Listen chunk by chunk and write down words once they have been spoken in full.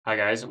Hi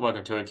guys,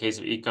 welcome to In Case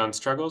of Econ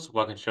Struggles.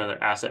 Welcome to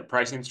another asset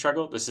pricing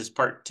struggle. This is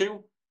part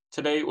two.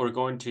 Today we're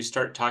going to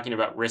start talking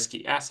about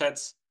risky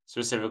assets.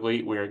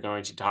 Specifically, we are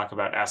going to talk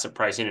about asset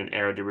pricing in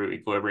Arrow Debreu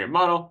equilibrium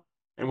model,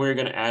 and we're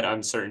going to add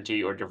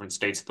uncertainty or different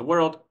states of the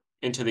world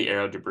into the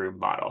Arrow Debreu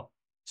model.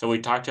 So we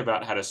talked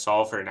about how to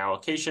solve for an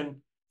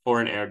allocation for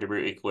an Arrow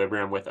Debreu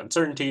equilibrium with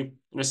uncertainty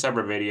in a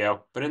separate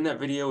video, but in that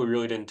video we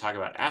really didn't talk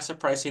about asset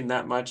pricing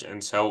that much,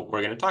 and so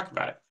we're going to talk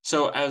about it.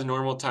 So as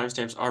normal,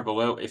 timestamps are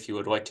below if you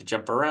would like to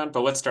jump around,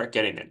 but let's start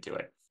getting into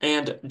it.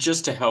 And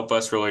just to help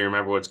us really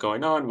remember what's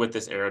going on with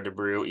this Arrow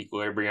Debreu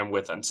equilibrium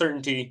with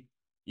uncertainty,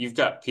 you've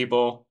got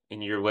people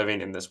and you're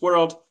living in this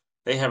world.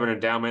 They have an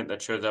endowment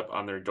that shows up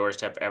on their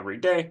doorstep every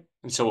day.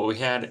 And so what we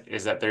had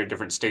is that there are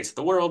different states of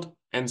the world.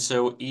 And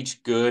so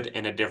each good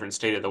in a different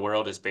state of the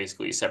world is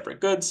basically separate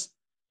goods.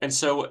 And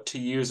so to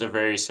use a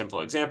very simple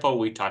example,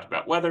 we talked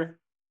about weather.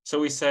 So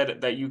we said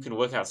that you can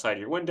look outside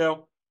your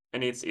window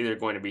and it's either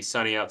going to be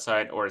sunny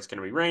outside or it's going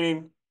to be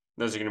raining.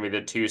 Those are going to be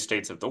the two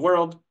states of the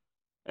world.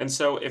 And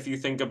so if you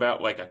think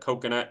about like a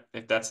coconut,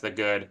 if that's the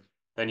good,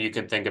 then you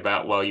can think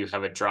about, well, you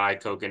have a dry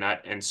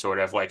coconut and sort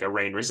of like a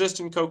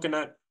rain-resistant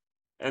coconut.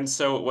 And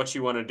so what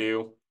you want to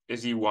do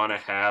is you want to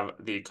have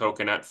the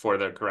coconut for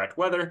the correct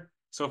weather.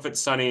 So if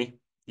it's sunny,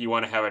 you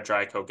want to have a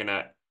dry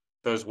coconut.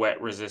 Those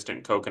wet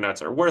resistant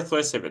coconuts are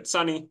worthless if it's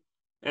sunny.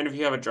 And if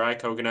you have a dry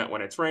coconut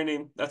when it's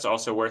raining, that's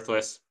also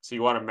worthless. So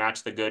you want to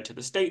match the good to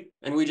the state.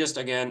 And we just,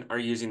 again, are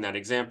using that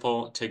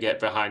example to get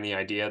behind the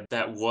idea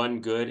that one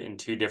good in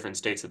two different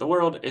states of the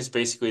world is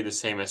basically the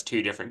same as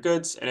two different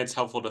goods. And it's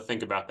helpful to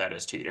think about that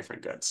as two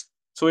different goods.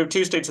 So we have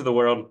two states of the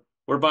world.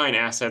 We're buying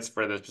assets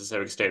for the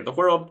specific state of the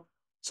world.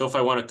 So if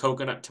I want a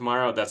coconut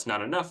tomorrow, that's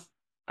not enough.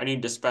 I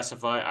need to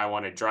specify I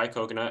want a dry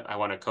coconut. I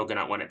want a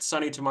coconut when it's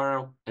sunny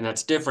tomorrow. And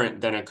that's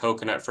different than a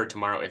coconut for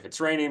tomorrow if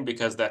it's raining,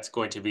 because that's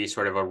going to be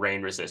sort of a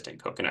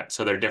rain-resistant coconut.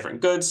 So they're different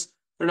goods.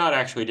 They're not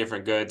actually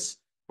different goods.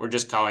 We're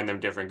just calling them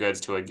different goods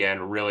to, again,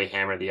 really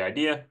hammer the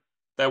idea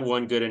that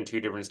one good in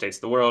two different states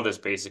of the world is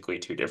basically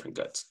two different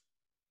goods.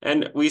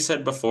 And we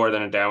said before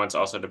that endowments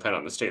also depend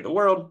on the state of the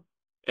world.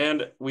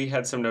 And we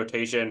had some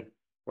notation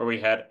where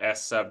we had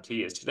S sub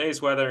t is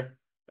today's weather,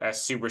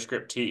 S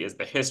superscript t is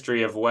the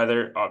history of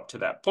weather up to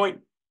that point,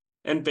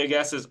 and big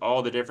S is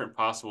all the different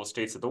possible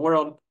states of the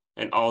world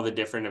and all the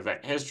different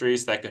event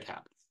histories that could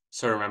happen.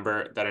 So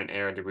remember that in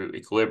Arrow Debreu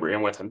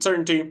equilibrium with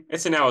uncertainty,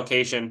 it's an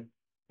allocation.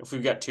 If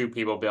we've got two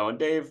people, Bill and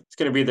Dave, it's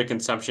going to be the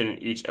consumption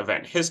in each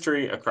event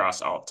history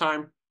across all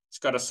time. It's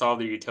got to solve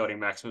the utility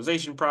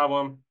maximization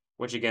problem,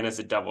 which again is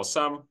a double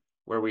sum,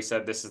 where we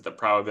said this is the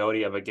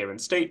probability of a given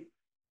state.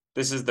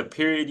 This is the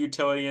period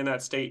utility in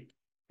that state,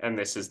 and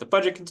this is the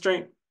budget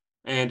constraint.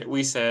 And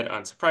we said,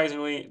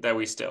 unsurprisingly, that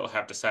we still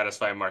have to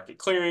satisfy market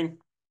clearing,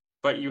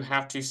 but you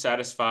have to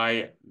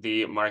satisfy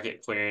the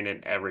market clearing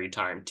in every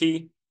time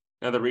t.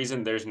 Now, the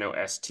reason there's no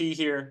st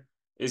here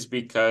is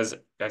because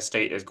that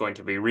state is going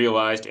to be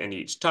realized in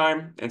each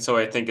time. And so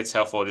I think it's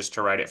helpful just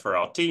to write it for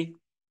all t,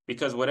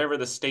 because whatever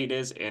the state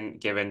is in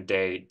given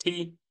day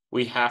t,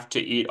 we have to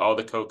eat all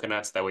the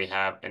coconuts that we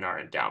have in our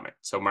endowment.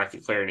 So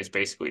market clearing is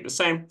basically the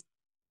same.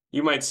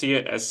 You might see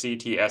it as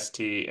CT,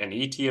 ST, and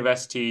ET of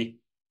ST,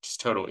 which is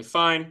totally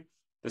fine.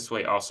 This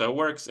way also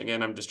works.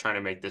 Again, I'm just trying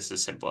to make this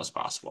as simple as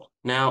possible.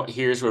 Now,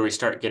 here's where we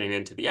start getting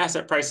into the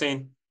asset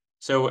pricing.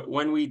 So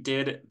when we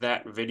did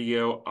that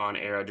video on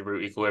Arrow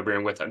Debreu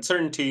equilibrium with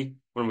uncertainty,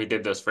 when we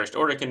did those first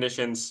order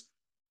conditions,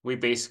 we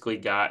basically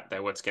got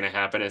that what's going to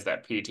happen is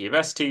that PT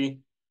of ST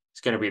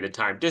is going to be the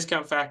time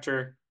discount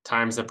factor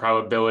times the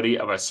probability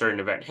of a certain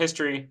event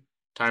history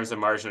times the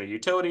marginal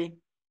utility.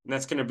 And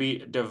that's going to be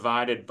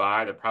divided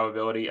by the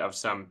probability of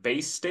some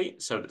base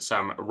state, so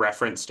some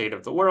reference state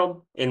of the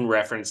world, in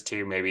reference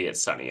to maybe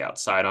it's sunny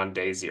outside on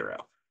day 0.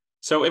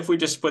 So if we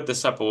just split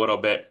this up a little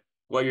bit,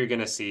 what you're going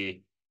to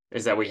see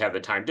is that we have the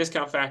time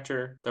discount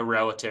factor, the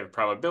relative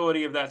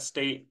probability of that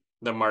state,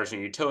 the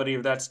marginal utility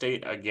of that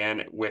state,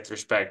 again, with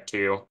respect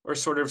to, or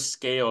sort of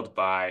scaled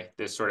by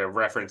this sort of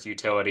reference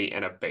utility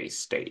in a base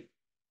state.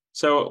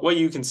 So what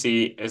you can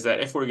see is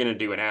that if we're going to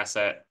do an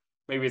asset,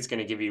 maybe it's going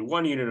to give you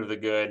 1 unit of the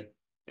good,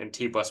 and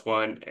t plus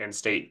 1, and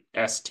state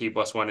st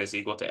plus 1 is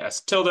equal to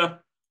s tilde.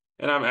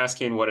 And I'm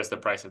asking what is the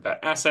price of that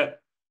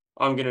asset.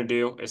 All I'm going to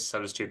do is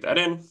substitute that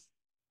in.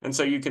 And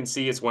so you can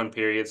see it's 1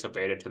 period, so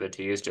beta to the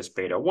t is just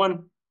beta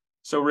 1.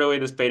 So really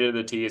this beta to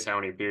the t is how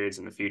many periods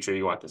in the future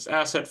you want this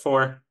asset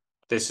for.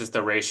 This is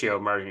the ratio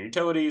of marginal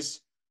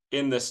utilities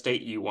in the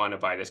state you want to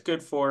buy this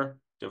good for,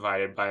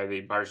 divided by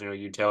the marginal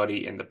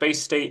utility in the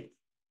base state.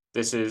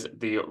 This is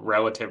the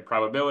relative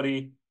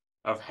probability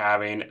of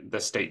having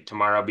the state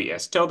tomorrow be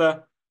s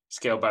tilde,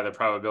 scaled by the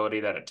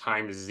probability that at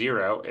time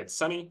 0 it's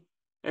sunny.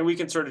 And we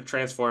can sort of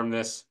transform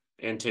this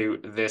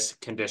into this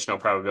conditional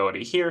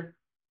probability here,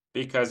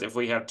 because if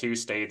we have two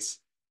states,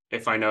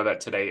 if I know that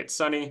today it's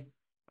sunny,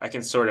 I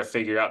can sort of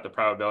figure out the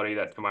probability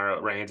that tomorrow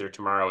it rains or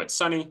tomorrow it's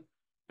sunny.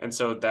 And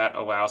so that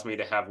allows me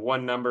to have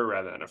one number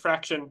rather than a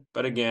fraction.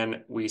 But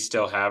again, we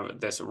still have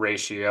this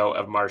ratio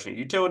of marginal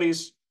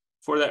utilities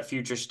for that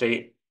future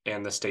state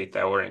and the state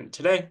that we're in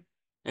today.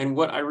 And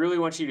what I really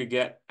want you to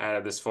get out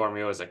of this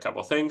formula is a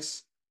couple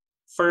things.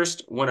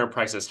 First, when are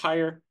prices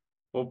higher?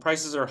 Well,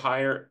 prices are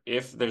higher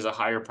if there's a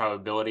higher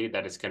probability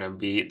that it's going to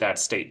be that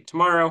state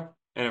tomorrow.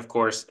 And of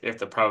course, if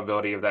the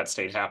probability of that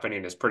state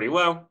happening is pretty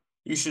low,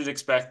 you should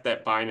expect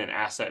that buying an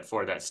asset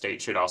for that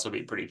state should also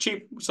be pretty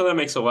cheap. So that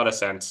makes a lot of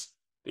sense.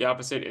 The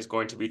opposite is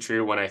going to be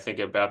true when I think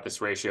about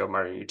this ratio of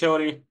margin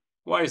utility.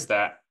 Why is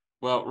that?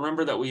 Well,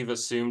 remember that we've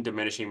assumed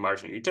diminishing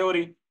margin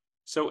utility.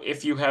 So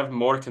if you have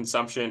more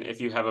consumption, if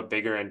you have a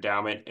bigger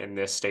endowment in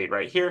this state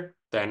right here,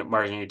 then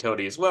margin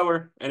utility is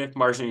lower. And if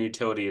margin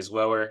utility is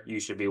lower, you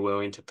should be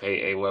willing to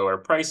pay a lower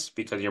price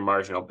because your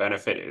marginal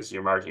benefit is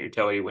your margin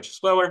utility, which is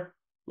lower.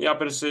 The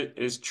opposite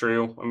is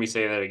true. Let me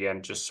say that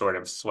again, just sort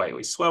of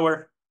slightly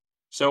slower.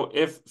 So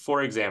if,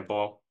 for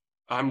example,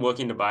 I'm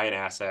looking to buy an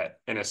asset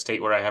in a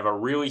state where I have a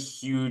really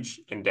huge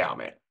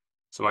endowment,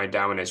 so my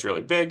endowment is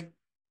really big.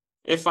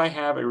 If I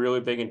have a really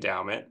big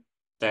endowment,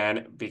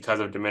 then because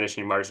of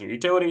diminishing marginal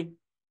utility,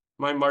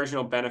 my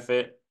marginal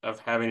benefit of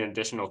having an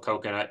additional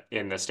coconut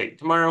in the state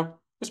tomorrow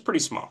is pretty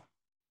small.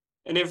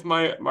 And if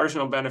my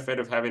marginal benefit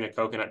of having a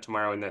coconut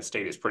tomorrow in that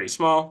state is pretty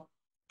small,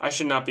 I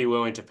should not be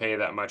willing to pay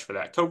that much for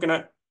that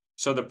coconut,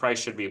 so the price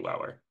should be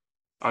lower.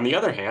 On the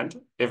other hand,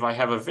 if I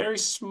have a very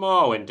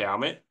small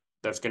endowment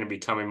that's going to be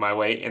coming my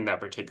way in that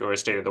particular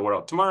state of the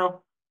world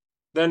tomorrow,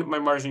 then my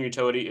margin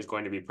utility is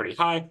going to be pretty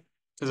high,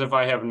 because if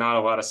I have not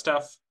a lot of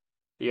stuff,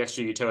 the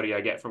extra utility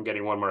I get from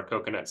getting one more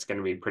coconut is going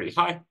to be pretty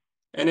high.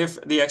 And if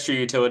the extra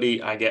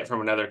utility I get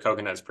from another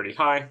coconut is pretty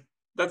high,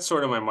 that's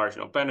sort of my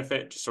marginal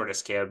benefit, just sort of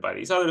scaled by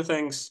these other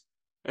things.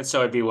 And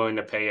so I'd be willing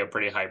to pay a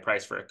pretty high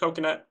price for a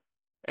coconut.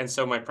 And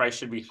so my price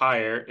should be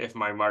higher if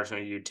my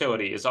marginal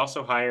utility is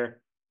also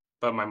higher,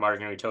 but my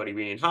marginal utility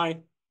being high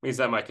means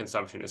that my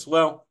consumption is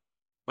low.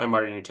 My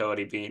marginal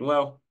utility being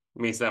low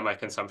means that my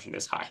consumption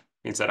is high,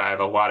 means that I have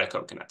a lot of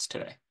coconuts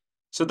today.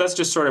 So that's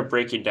just sort of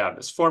breaking down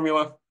this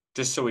formula,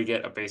 just so we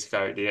get a basic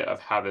idea of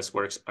how this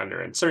works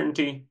under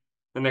uncertainty.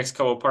 The next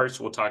couple parts,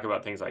 we'll talk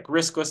about things like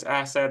riskless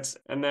assets,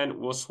 and then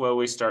we'll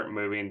slowly start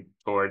moving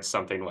towards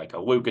something like a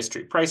Lucas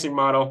tree pricing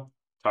model,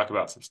 talk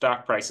about some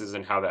stock prices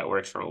and how that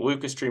works from a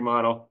Lucas tree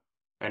model,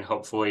 and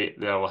hopefully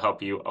that will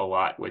help you a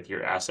lot with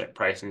your asset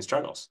pricing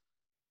struggles.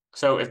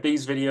 So if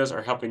these videos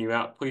are helping you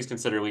out, please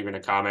consider leaving a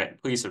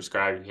comment. Please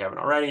subscribe if you haven't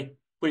already.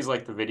 Please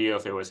like the video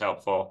if it was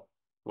helpful.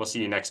 We'll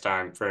see you next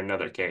time for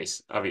another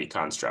case of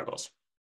econ struggles.